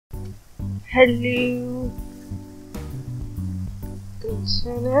Hello,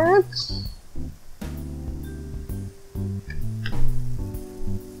 internet.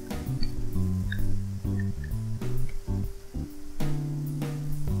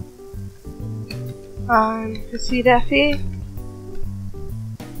 I'm Chrissy Duffy,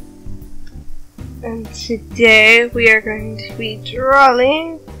 and today we are going to be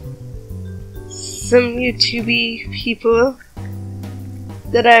drawing some YouTube people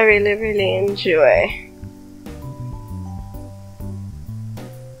that I really enjoy.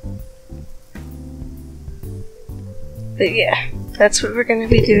 But yeah, that's what we're going to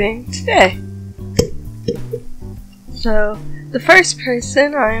be doing today. So, the first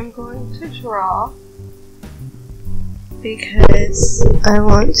person I am going to draw, because I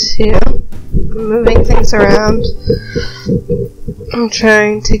want to, moving things around, I'm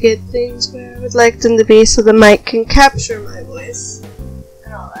trying to get things where I would like them to be so the mic can capture my voice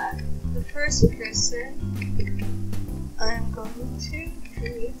and all that. The first person I'm going to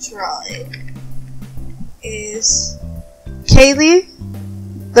be drawing is Cayleigh.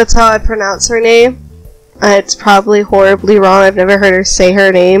 That's how I pronounce her name. It's probably horribly wrong. I've never heard her say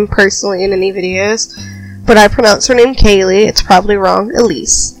her name personally in any videos, but I pronounce her name Cayleigh. It's probably wrong.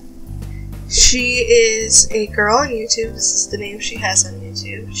 Elise. She is a girl on YouTube. This is the name she has on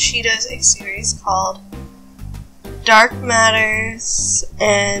YouTube. She does a series called Dark Matters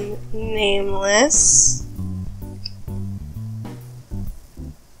and Nameless,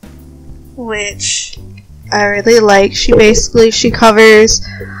 which I really like. She covers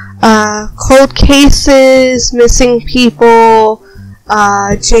cold cases, missing people,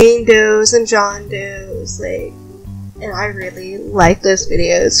 Jane Does and John Does, and I really like those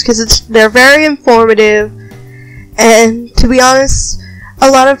videos because they're very informative. And to be honest, a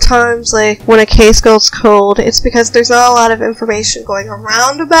lot of times, when a case goes cold, it's because there's not a lot of information going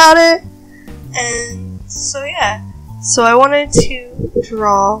around about it. And so yeah, so I wanted to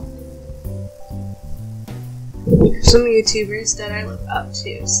draw some YouTubers that I look up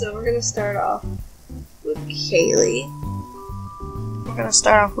to. So we're gonna start off with Cayleigh. We're gonna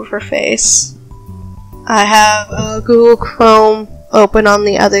start off with her face. I have Google Chrome open on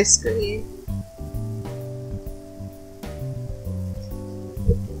the other screen.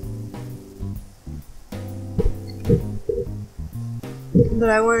 But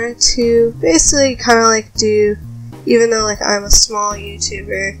I wanted to basically kind of do, even though I'm a small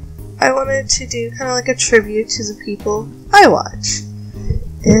YouTuber, I wanted to do kind of a tribute to the people I watch.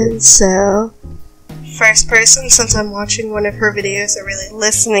 And so, first person, since I'm watching one of her videos or really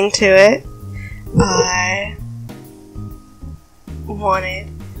listening to it, I wanted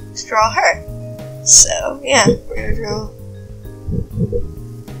to draw her. So, yeah, we're gonna draw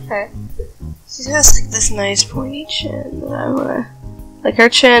her. She has this nice pointy chin that I wanna, her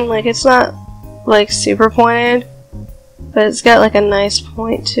chin, it's not super pointed, but it's got a nice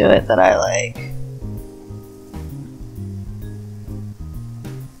point to it that I like.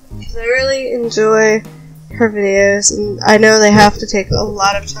 Because I really enjoy her videos, and I know they have to take a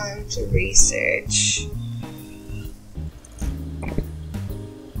lot of time to research.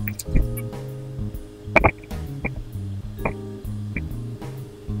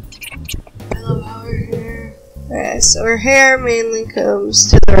 I love how her hair. Okay, so her hair mainly comes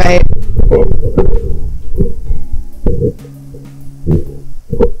to the right.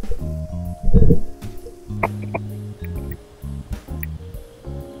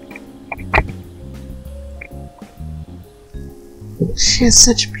 She has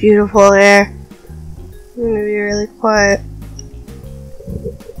such beautiful hair. I'm gonna be really quiet.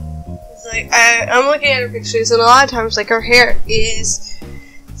 It's I'm looking at her pictures, and a lot of times, her hair is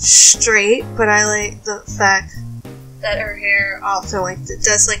straight, but I like the fact that her hair often, it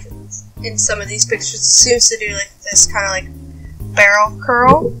does, in some of these pictures, it seems to do, this kind of, barrel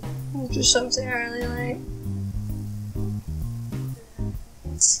curl, which is something I really like.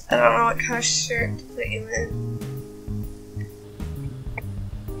 I don't know what kind of shirt to put you in.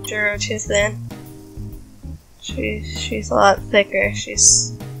 You're too thin. She's a lot thicker.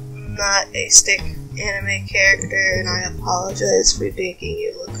 She's not a stick anime character, and I apologize for making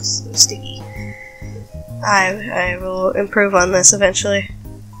you look so sticky. I will improve on this eventually.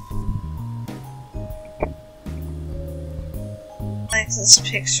 Like this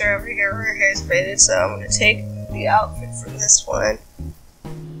picture over here where her hair is braided, so I'm going to take the outfit from this one.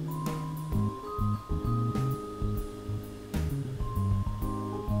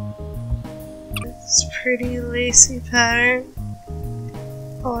 This pretty lacy pattern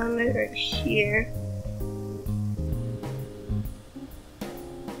on it right here.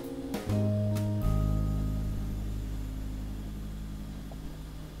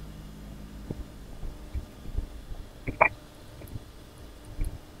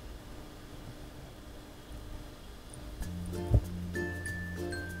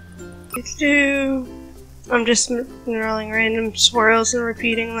 I'm just rolling random swirls and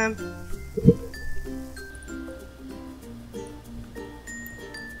repeating them.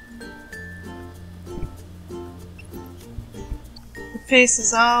 The face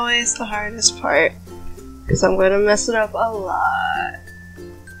is always the hardest part, because I'm going to mess it up a lot.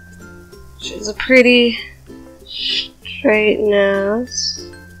 She has a pretty straight nose.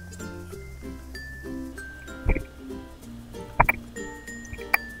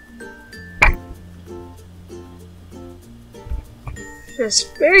 She has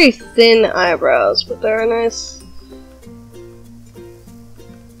very thin eyebrows, but they're a nice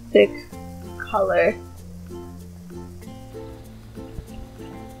thick color.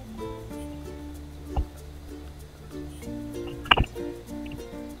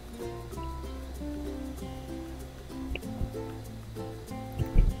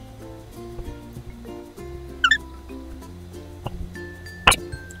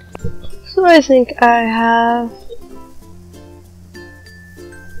 So I think I have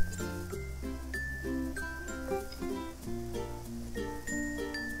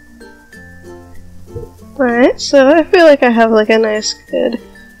alright, so I feel like I have like a nice good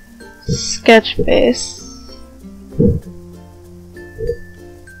sketch base.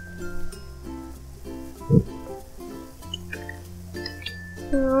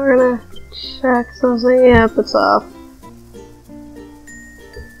 Now we're gonna check something. Yep, it's off.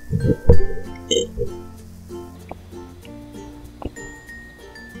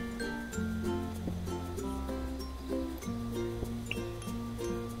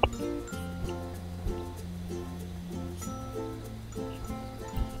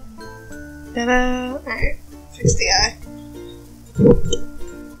 Ta-da! Alright, fix the eye.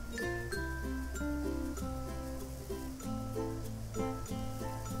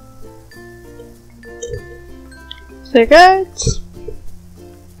 Cigarettes.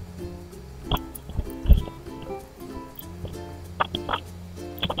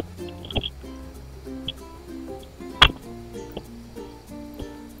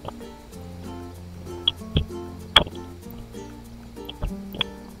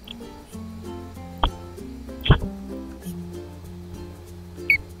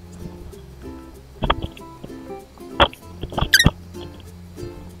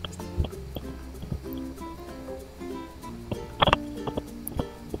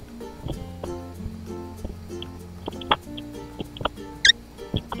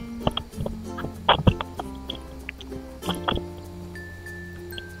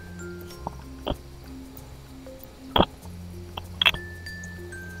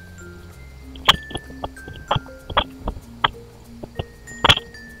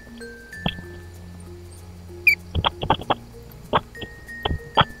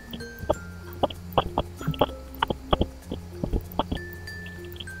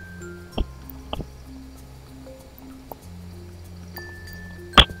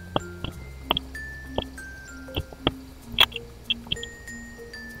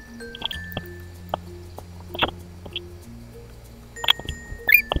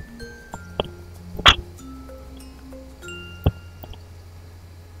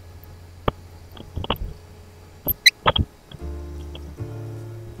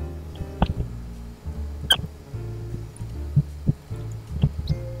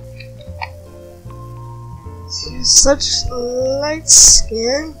 She has such light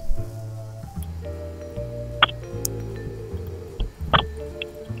skin.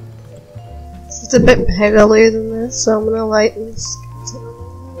 It's a bit paler than this, so I'm gonna lighten the skin tone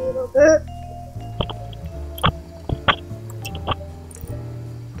a little bit.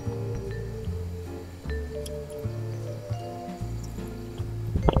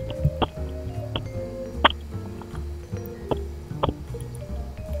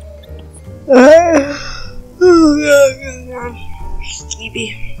 Oh god,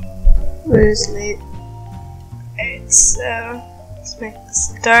 sleepy. Really late. Alright, so let's make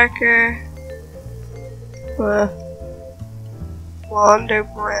this darker. Blonde or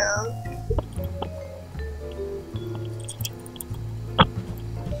brown.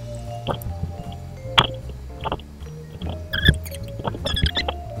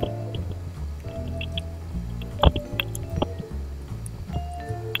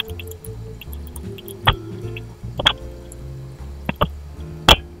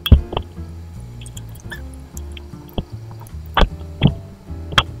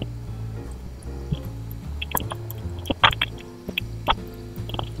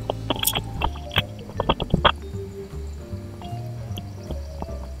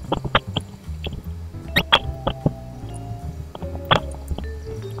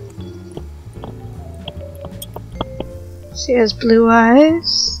 She has blue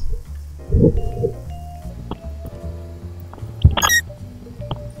eyes.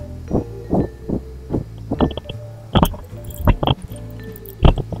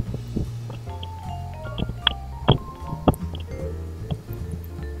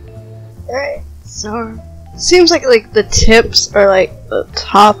 So seems like the tips are like the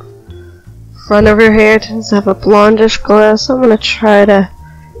top front of her hair tends to have a blondish glow, so I'm gonna try to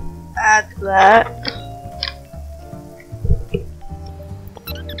add that.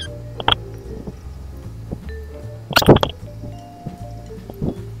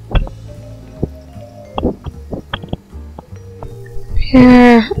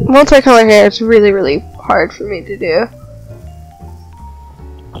 Yeah, multicolor hair is really hard for me to do.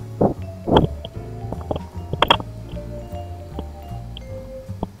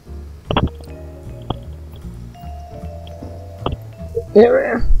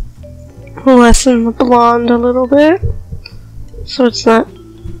 There we go. Lessen the blonde a little bit, so it's not.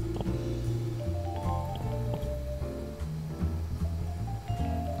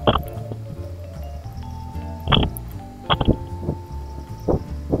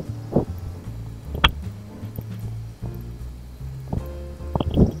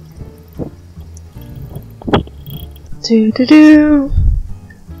 Do do do.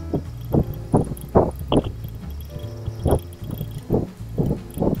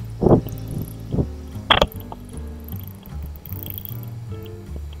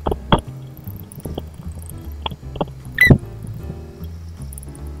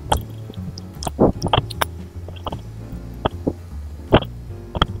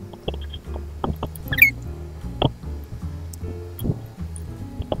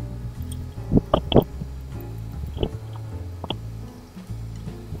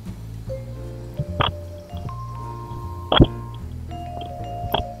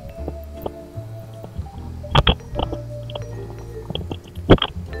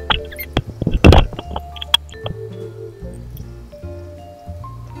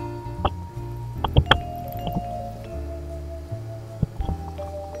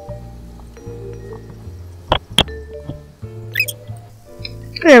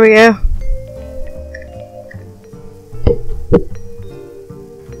 There we go.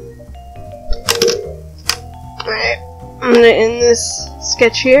 Alright, I'm gonna end this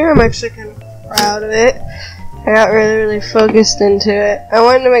sketch here. I'm actually kind of proud of it. I got really focused into it. I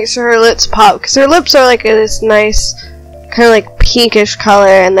wanted to make sure her lips pop, because her lips are like this nice, kind of like pinkish color,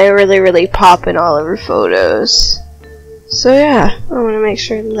 and they really pop in all of her photos. So yeah, I want to make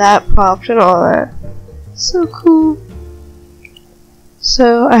sure that popped and all that. So cool.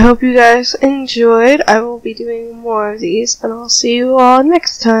 So I hope you guys enjoyed. I will be doing more of these, and I'll see you all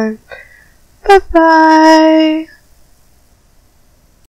next time. Bye bye.